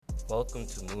Welcome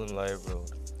to Moonlight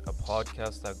Road, a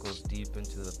podcast that goes deep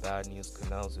into the Bad Newz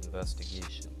Kennels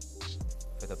investigation.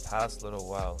 For the past little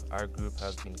while, our group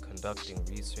has been conducting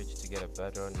research to get a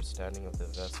better understanding of the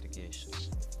investigation.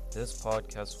 This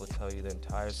podcast will tell you the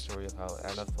entire story of how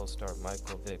NFL star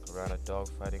Michael Vick ran a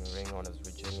dogfighting ring on his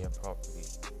Virginia property,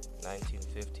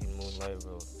 1915 Moonlight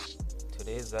Road.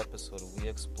 Today's episode, we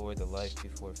explore the life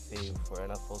before fame for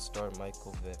NFL star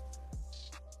Michael Vick.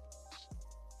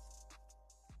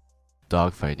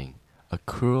 Dogfighting, a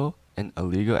cruel and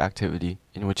illegal activity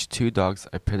in which two dogs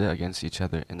are pitted against each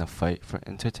other in a fight for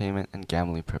entertainment and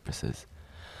gambling purposes.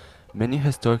 Many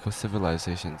historical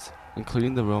civilizations,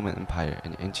 including the Roman Empire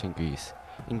and ancient Greece,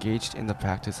 engaged in the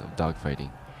practice of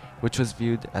dogfighting, which was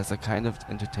viewed as a kind of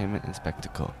entertainment and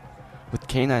spectacle. With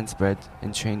canines bred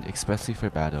and trained expressly for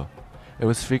battle, it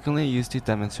was frequently used to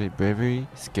demonstrate bravery,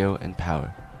 skill, and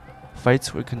power.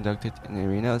 Fights were conducted in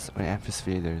arenas or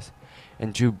amphitheaters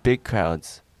and drew big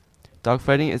crowds.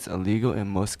 Dogfighting is illegal in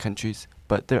most countries,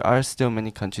 but there are still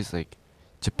many countries like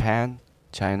Japan,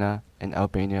 China, and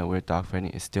Albania where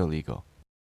dogfighting is still legal.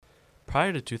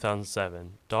 Prior to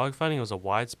 2007, dogfighting was a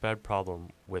widespread problem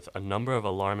with a number of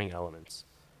alarming elements.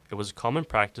 It was a common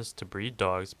practice to breed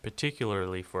dogs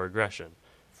particularly for aggression,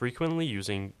 frequently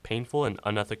using painful and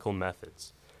unethical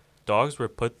methods. Dogs were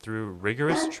put through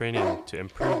rigorous training to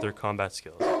improve their combat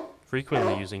skills,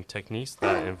 frequently using techniques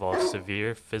that involve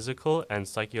severe physical and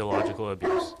psychological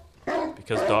abuse.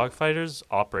 Because dogfighters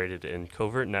operated in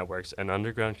covert networks and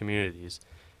underground communities,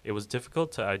 it was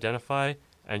difficult to identify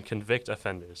and convict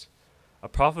offenders. A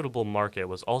profitable market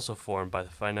was also formed by the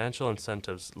financial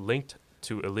incentives linked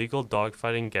to illegal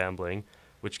dogfighting gambling,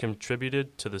 which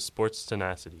contributed to the sport's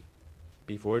tenacity.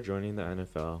 Before joining the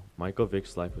NFL, Michael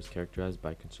Vick's life was characterized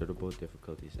by considerable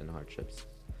difficulties and hardships.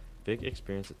 Vick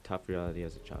experienced a tough reality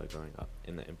as a child growing up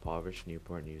in the impoverished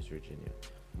Newport News, Virginia,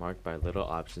 marked by little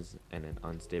options and an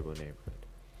unstable neighborhood.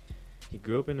 He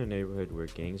grew up in a neighborhood where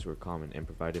gangs were common and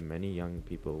provided many young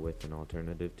people with an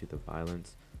alternative to the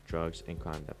violence, drugs, and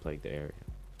crime that plagued the area.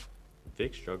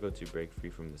 Vick struggled to break free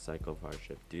from the cycle of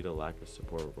hardship due to lack of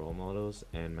support role models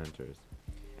and mentors,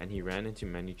 and he ran into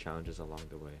many challenges along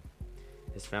the way.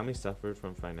 His family suffered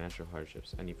from financial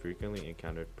hardships, and he frequently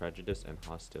encountered prejudice and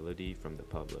hostility from the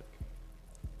public.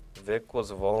 Vick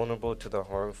was vulnerable to the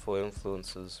harmful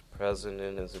influences present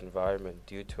in his environment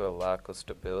due to a lack of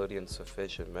stability and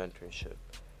sufficient mentorship,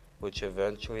 which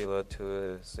eventually led to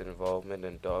his involvement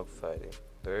in dogfighting.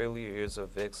 The early years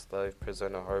of Vick's life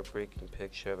present a heartbreaking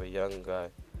picture of a young guy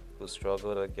who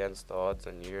struggled against the odds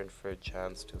and yearned for a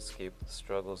chance to escape the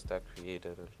struggles that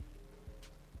created him.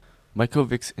 Michael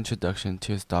Vick's introduction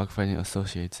to his dogfighting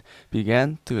associates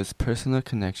began through his personal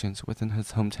connections within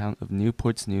his hometown of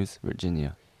Newport News,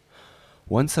 Virginia.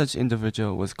 One such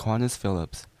individual was Quanus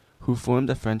Phillips, who formed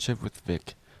a friendship with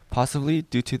Vick, possibly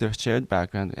due to their shared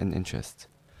background and interests.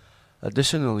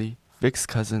 Additionally, Vick's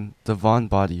cousin, Devon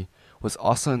Body, was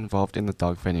also involved in the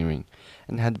dogfighting ring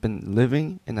and had been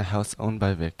living in a house owned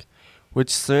by Vick,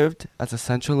 which served as a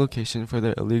central location for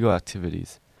their illegal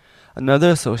activities. Another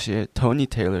associate, Tony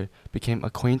Taylor, became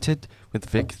acquainted with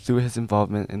Vick through his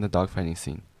involvement in the dogfighting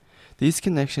scene. These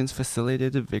connections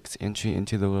facilitated Vick's entry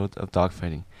into the world of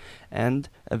dogfighting and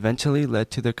eventually led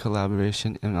to their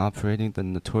collaboration in operating the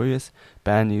notorious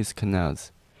Bad Newz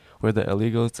Kennels, where the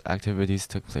illegal activities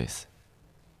took place.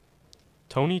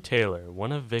 Tony Taylor,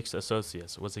 one of Vick's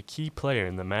associates, was a key player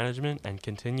in the management and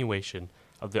continuation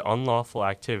of the unlawful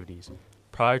activities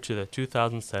prior to the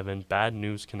 2007 Bad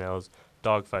Newz Kennels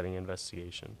dogfighting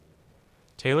investigation.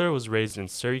 Taylor was raised in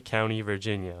Surry County,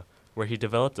 Virginia, where he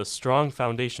developed a strong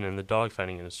foundation in the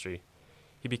dogfighting industry.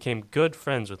 He became good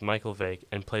friends with Michael Vick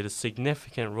and played a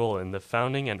significant role in the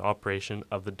founding and operation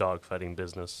of the dogfighting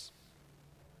business.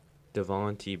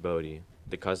 Devon T. Bodie,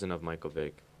 the cousin of Michael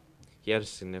Vick. He had a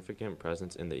significant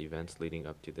presence in the events leading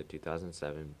up to the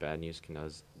 2007 Bad Newz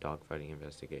Kennels dogfighting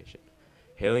investigation.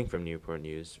 Hailing from Newport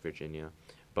News, Virginia,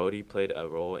 Bodie played a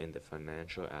role in the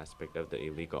financial aspect of the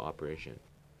illegal operation.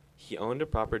 He owned a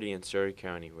property in Surry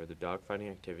County where the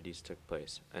dogfighting activities took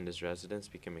place, and his residence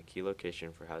became a key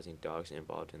location for housing dogs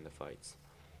involved in the fights.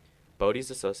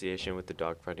 Bodie's association with the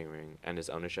dogfighting ring and his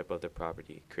ownership of the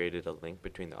property created a link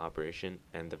between the operation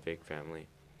and the Vick family.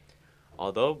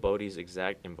 Although Bodie's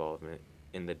exact involvement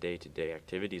in the day-to-day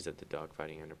activities of the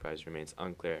dogfighting enterprise remains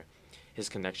unclear, his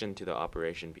connection to the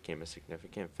operation became a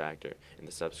significant factor in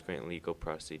the subsequent legal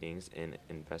proceedings and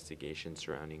investigations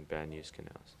surrounding Bad Newz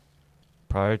Kennels.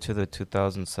 Prior to the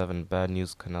 2007 Bad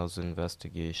Newz Kennels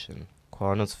investigation,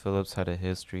 Quanus Phillips had a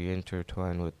history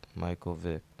intertwined with Michael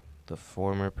Vick, the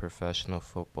former professional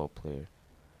football player.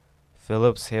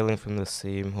 Phillips, hailing from the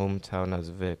same hometown as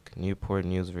Vick, Newport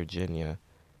News, Virginia,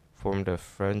 formed a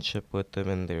friendship with him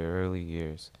in their early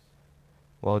years.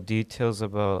 While details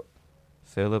about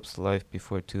Phillips' life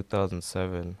before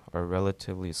 2007 are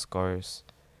relatively scarce,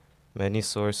 many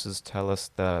sources tell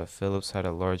us that Phillips had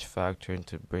a large factor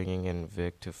into bringing in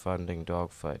Vick to funding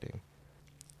dogfighting.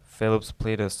 Phillips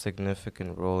played a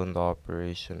significant role in the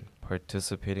operation,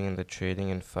 participating in the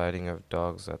trading and fighting of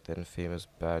dogs at the infamous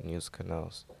Bad Newz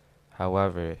Kennels.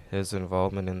 However, his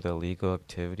involvement in the illegal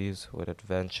activities would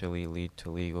eventually lead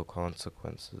to legal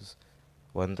consequences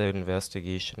when the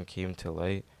investigation came to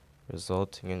light,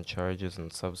 resulting in charges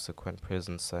and subsequent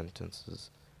prison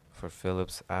sentences for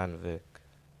Phillips and Vick.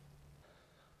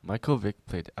 Michael Vick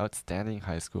played outstanding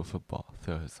high school football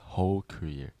throughout his whole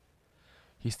career.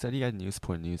 He studied at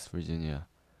Newport News, Virginia,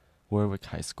 Warwick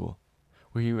High School,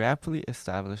 where he rapidly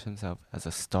established himself as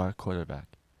a star quarterback.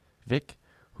 Vick,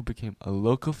 who became a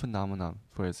local phenomenon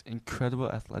for his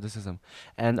incredible athleticism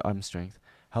and arm strength,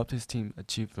 helped his team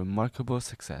achieve remarkable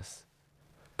success.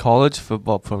 College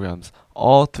football programs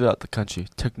all throughout the country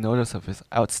took notice of his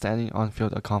outstanding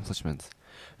on-field accomplishments.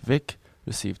 Vick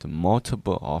received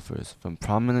multiple offers from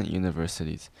prominent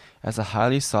universities as a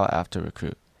highly sought-after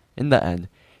recruit. In the end,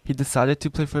 he decided to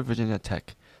play for Virginia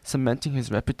Tech, cementing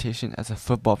his reputation as a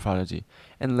football prodigy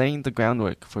and laying the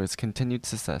groundwork for his continued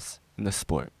success in the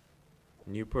sport.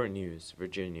 Newport News,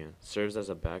 Virginia, serves as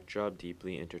a backdrop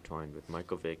deeply intertwined with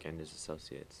Michael Vick and his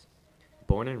associates.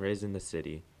 Born and raised in the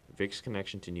city, Vick's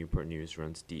connection to Newport News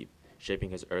runs deep, shaping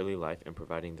his early life and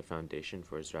providing the foundation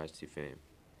for his rise to fame.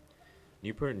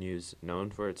 Newport News,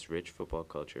 known for its rich football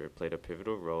culture, played a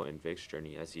pivotal role in Vick's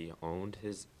journey as he honed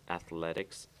his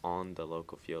athletics on the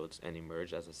local fields and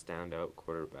emerged as a standout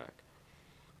quarterback.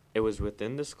 It was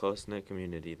within this close-knit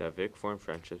community that Vick formed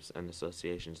friendships and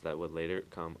associations that would later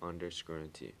come under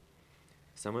scrutiny.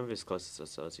 Some of his closest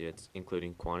associates,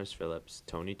 including Quantus Phillips,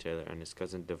 Tony Taylor, and his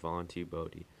cousin Devontae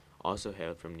Bodie, also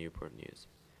hailed from Newport News.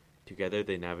 Together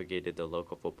they navigated the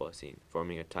local football scene,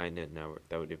 forming a tight-knit network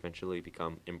that would eventually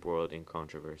become embroiled in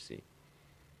controversy.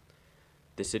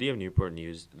 The city of Newport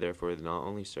News therefore not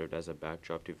only served as a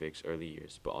backdrop to Vick's early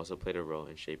years, but also played a role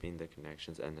in shaping the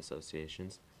connections and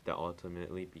associations that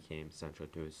ultimately became central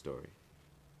to his story.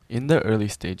 In the early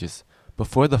stages,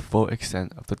 before the full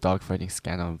extent of the dogfighting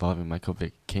scandal involving Michael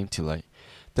Vick came to light,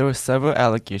 there were several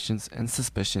allegations and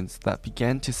suspicions that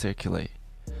began to circulate.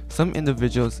 Some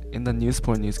individuals in the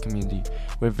Newport News community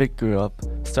where Vick grew up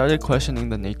started questioning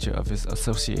the nature of his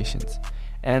associations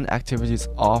and activities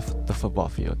off the football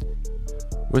field.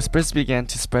 Whispers began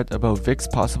to spread about Vick's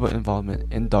possible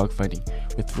involvement in dogfighting,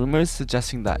 with rumors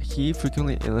suggesting that he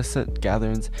frequently elicited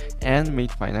gatherings and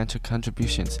made financial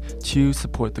contributions to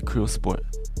support the cruel sport.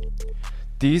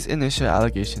 These initial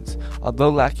allegations, although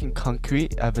lacking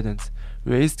concrete evidence,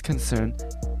 raised concern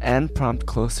and prompted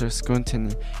closer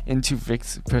scrutiny into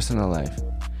Vick's personal life.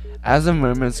 As the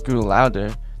murmurs grew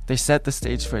louder, they set the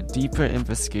stage for a deeper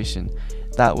investigation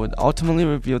that would ultimately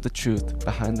reveal the truth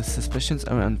behind the suspicions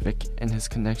around Vick and his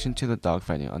connection to the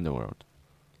dogfighting underworld.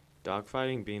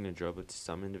 Dogfighting being a job to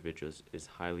some individuals is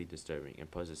highly disturbing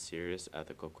and poses serious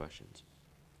ethical questions.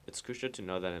 It's crucial to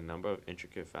know that a number of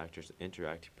intricate factors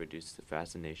interact to produce the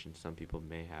fascination some people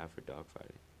may have for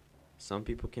dogfighting. Some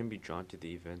people can be drawn to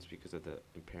the events because of the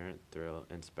apparent thrill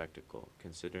and spectacle,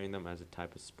 considering them as a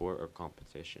type of sport or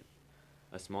competition.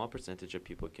 A small percentage of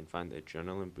people can find the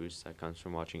adrenaline boost that comes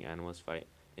from watching animals fight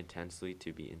intensely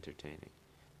to be entertaining.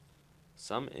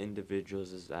 Some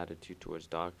individuals' attitude towards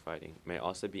dogfighting may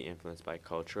also be influenced by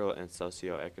cultural and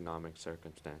socioeconomic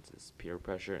circumstances, peer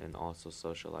pressure, and also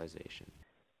socialization.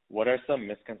 What are some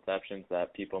misconceptions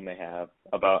that people may have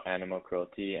about animal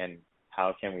cruelty, and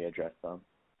how can we address them?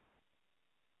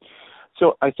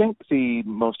 So I think the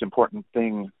most important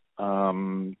thing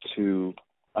to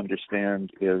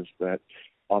understand is that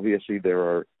obviously there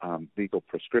are legal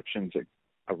prescriptions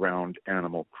around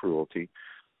animal cruelty,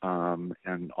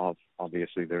 and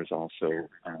obviously there's also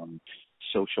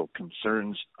social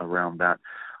concerns around that.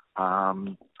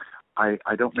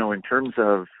 I don't know, in terms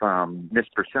of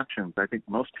misperceptions, I think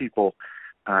most people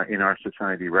in our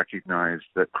society recognize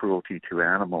that cruelty to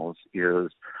animals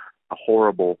is a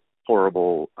horrible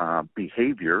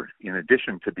behavior in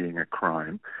addition to being a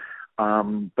crime,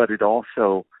 but it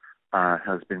also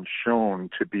has been shown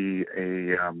to be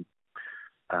a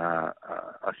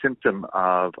symptom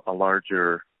of a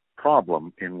larger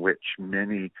problem in which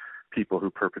many people who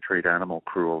perpetrate animal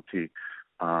cruelty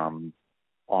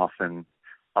often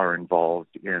are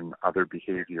involved in other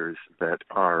behaviors that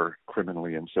are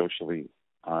criminally and socially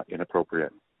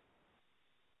inappropriate.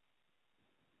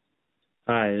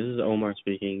 Hi, this is Omar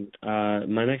speaking.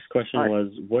 My next question Hi.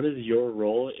 was, what is your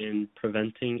role in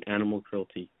preventing animal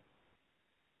cruelty?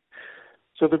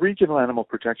 So the Regional Animal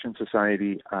Protection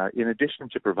Society, in addition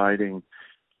to providing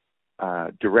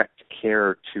direct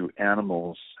care to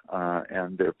animals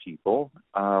and their people,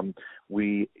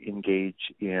 we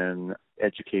engage in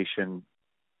education,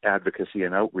 advocacy,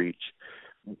 and outreach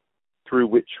through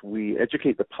which we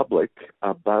educate the public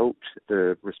about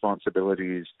the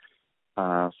responsibilities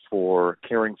for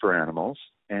caring for animals,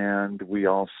 and we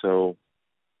also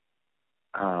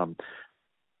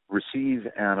receive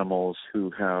animals who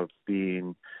have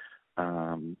been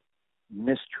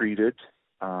mistreated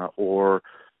or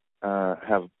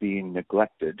have been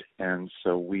neglected, and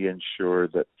so we ensure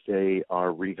that they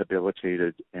are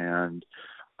rehabilitated and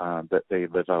that they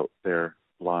live out their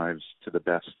lives to the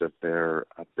best of their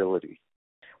ability.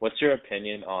 What's your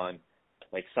opinion on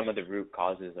like some of the root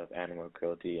causes of animal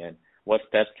cruelty, and what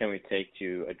steps can we take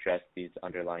to address these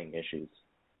underlying issues?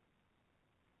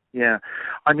 Yeah,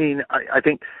 I mean, I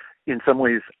think in some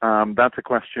ways that's a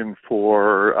question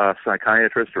for a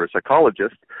psychiatrist or a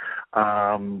psychologist.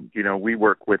 We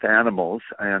work with animals,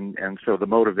 and so the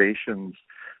motivations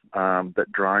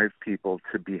that drive people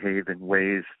to behave in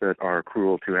ways that are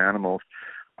cruel to animals,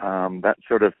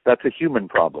 that's a human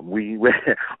problem.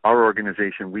 Our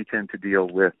organization, we tend to deal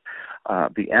with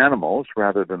the animals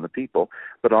rather than the people,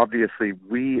 but obviously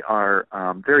we are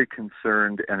very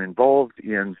concerned and involved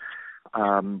in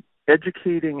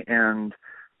educating and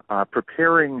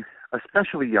preparing,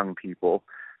 especially young people,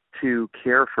 to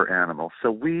care for animals.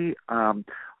 So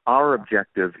our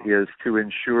objective is to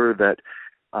ensure that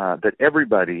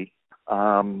everybody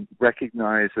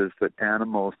recognizes that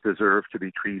animals deserve to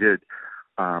be treated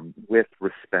with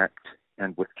respect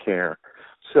and with care.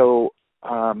 So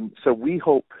we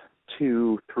hope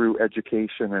to, through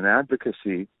education and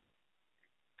advocacy,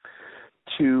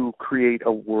 to create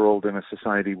a world and a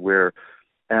society where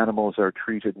animals are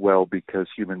treated well because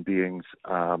human beings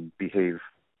behave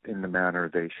in the manner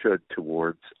they should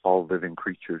towards all living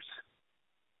creatures.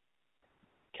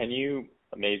 Can you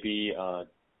maybe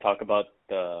talk about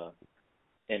the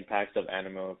impacts of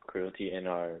animal cruelty in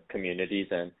our communities,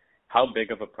 and how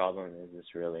big of a problem is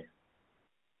this really?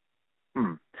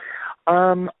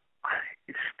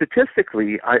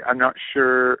 Statistically, I'm not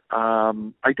sure.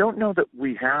 I don't know that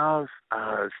we have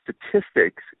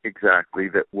statistics exactly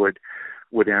that would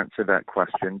answer that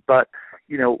question. But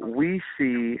we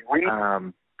see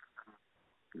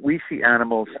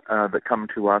animals that come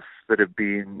to us that have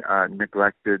been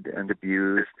neglected and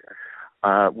abused.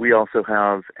 We also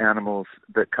have animals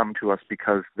that come to us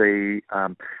because they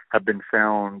have been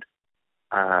found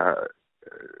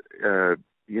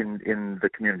in the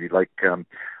community, like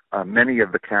many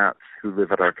of the cats who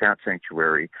live at our cat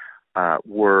sanctuary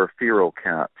were feral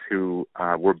cats who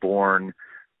were born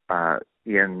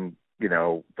in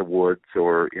the woods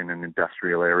or in an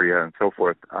industrial area and so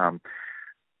forth.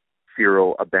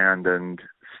 Feral, abandoned,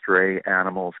 stray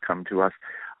animals come to us.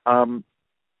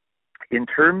 In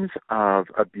terms of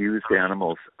abused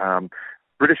animals,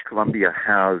 British Columbia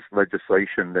has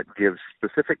legislation that gives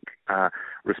specific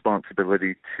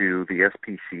responsibility to the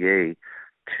SPCA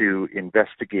to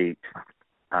investigate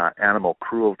animal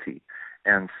cruelty.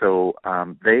 And so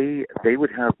they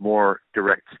would have more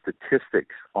direct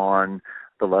statistics on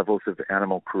the levels of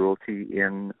animal cruelty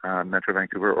in Metro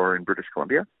Vancouver or in British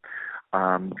Columbia.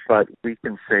 But we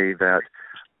can say that,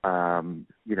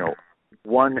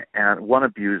 one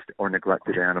abused or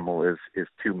neglected animal is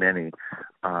too many.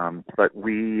 But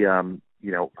we,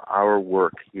 our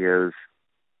work is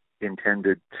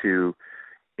intended to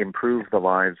improve the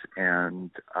lives and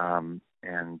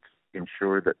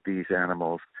ensure that these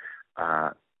animals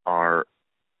are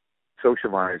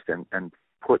socialized and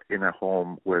put in a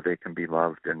home where they can be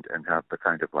loved and have the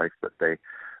kind of life that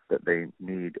they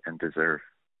need and deserve.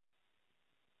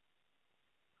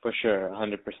 For sure,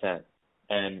 100%.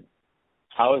 And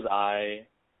how is I,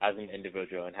 as an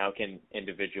individual, and how can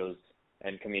individuals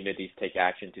and communities take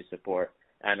action to support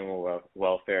animal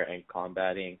welfare and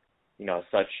combating,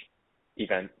 such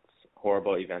events,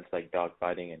 horrible events like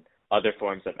dogfighting and other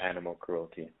forms of animal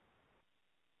cruelty?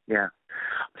 Yeah.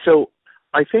 So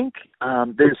I think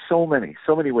there's so many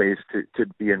ways to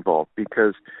be involved,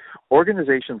 because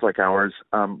organizations like ours,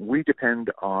 we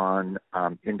depend on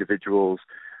individuals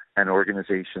and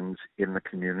organizations in the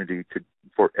community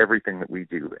for everything that we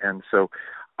do. And so,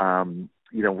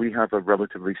 we have a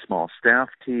relatively small staff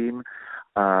team,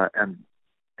 and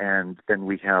then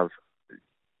we have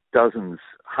dozens,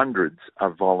 hundreds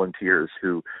of volunteers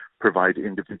who provide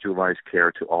individualized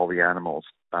care to all the animals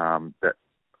that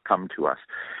come to us.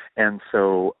 And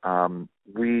so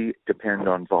we depend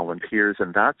on volunteers,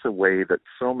 and that's a way that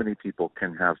so many people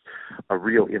can have a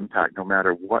real impact, no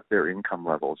matter what their income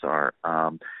levels are.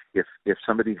 If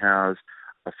somebody has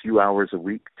a few hours a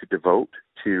week to devote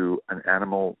to an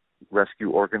animal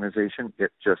rescue organization,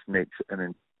 it just makes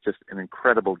an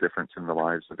incredible difference in the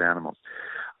lives of animals.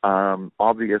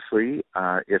 Obviously,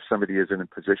 if somebody is in a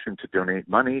position to donate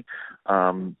money,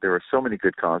 there are so many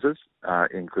good causes,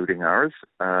 including ours,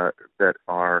 that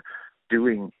are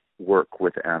doing work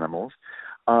with animals.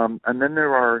 And then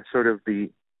there are sort of the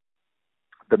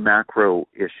macro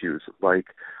issues,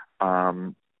 like,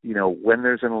 when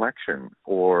there's an election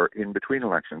or in between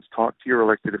elections, talk to your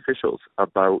elected officials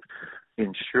about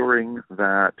ensuring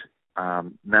that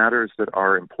matters that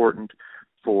are important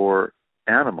for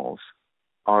animals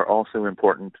are also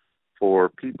important for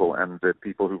people and the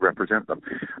people who represent them.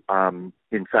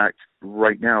 In fact,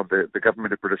 right now, the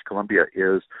government of British Columbia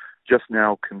is just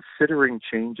now considering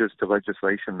changes to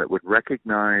legislation that would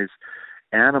recognize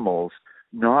animals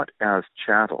not as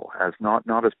chattel, as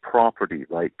not as property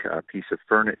like a piece of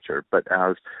furniture, but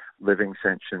as living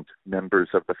sentient members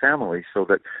of the family, so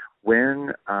that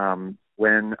when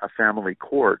a family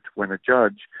court, when a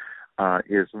judge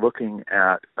is looking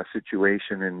at a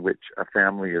situation in which a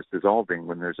family is dissolving,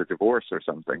 when there's a divorce or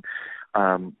something,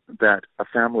 that a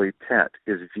family pet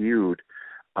is viewed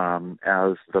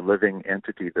as the living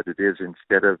entity that it is,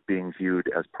 instead of being viewed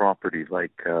as property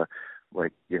like a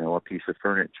piece of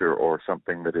furniture or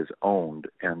something that is owned,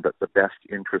 and that the best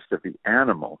interest of the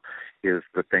animal is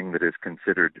the thing that is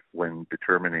considered when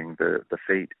determining the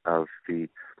fate of the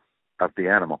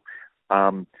animal.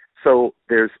 So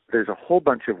there's a whole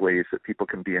bunch of ways that people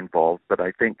can be involved, but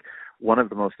I think one of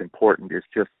the most important is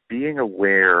just being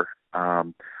aware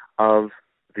of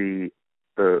the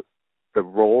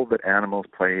role that animals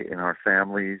play in our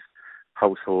families,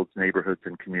 households, neighborhoods,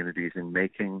 and communities in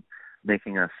making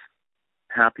us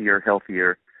happier,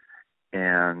 healthier,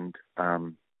 and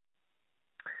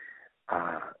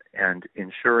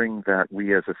ensuring that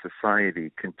we as a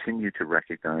society continue to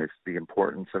recognize the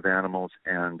importance of animals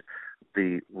and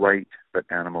the right that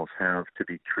animals have to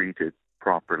be treated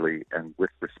properly and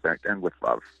with respect and with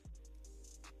love.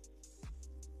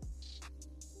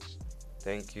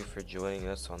 Thank you for joining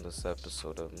us on this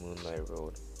episode of Moonlight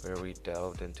Road, where we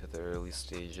delved into the early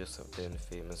stages of the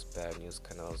infamous Bad Newz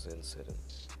Kennels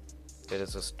incident. It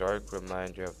is a stark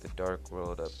reminder of the dark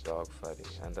world of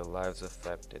dogfighting and the lives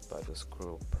affected by this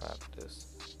cruel practice.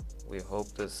 We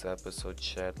hope this episode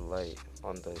shed light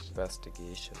on the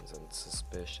investigations and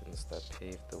suspicions that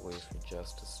paved the way for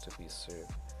justice to be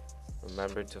served.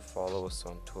 Remember to follow us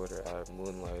on Twitter at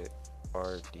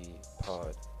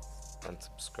MoonlightRDPod and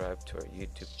subscribe to our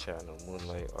YouTube channel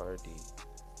MoonlightRD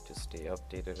to stay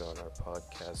updated on our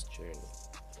podcast journey.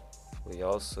 We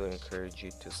also encourage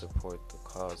you to support the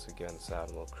cause against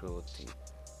animal cruelty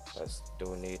by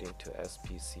donating to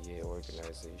SPCA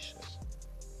organization.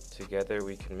 Together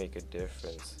we can make a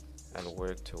difference and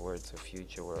work towards a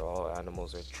future where all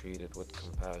animals are treated with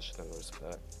compassion and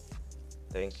respect.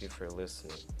 Thank you for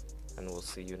listening, and we'll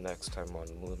see you next time on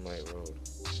Moonlight Road.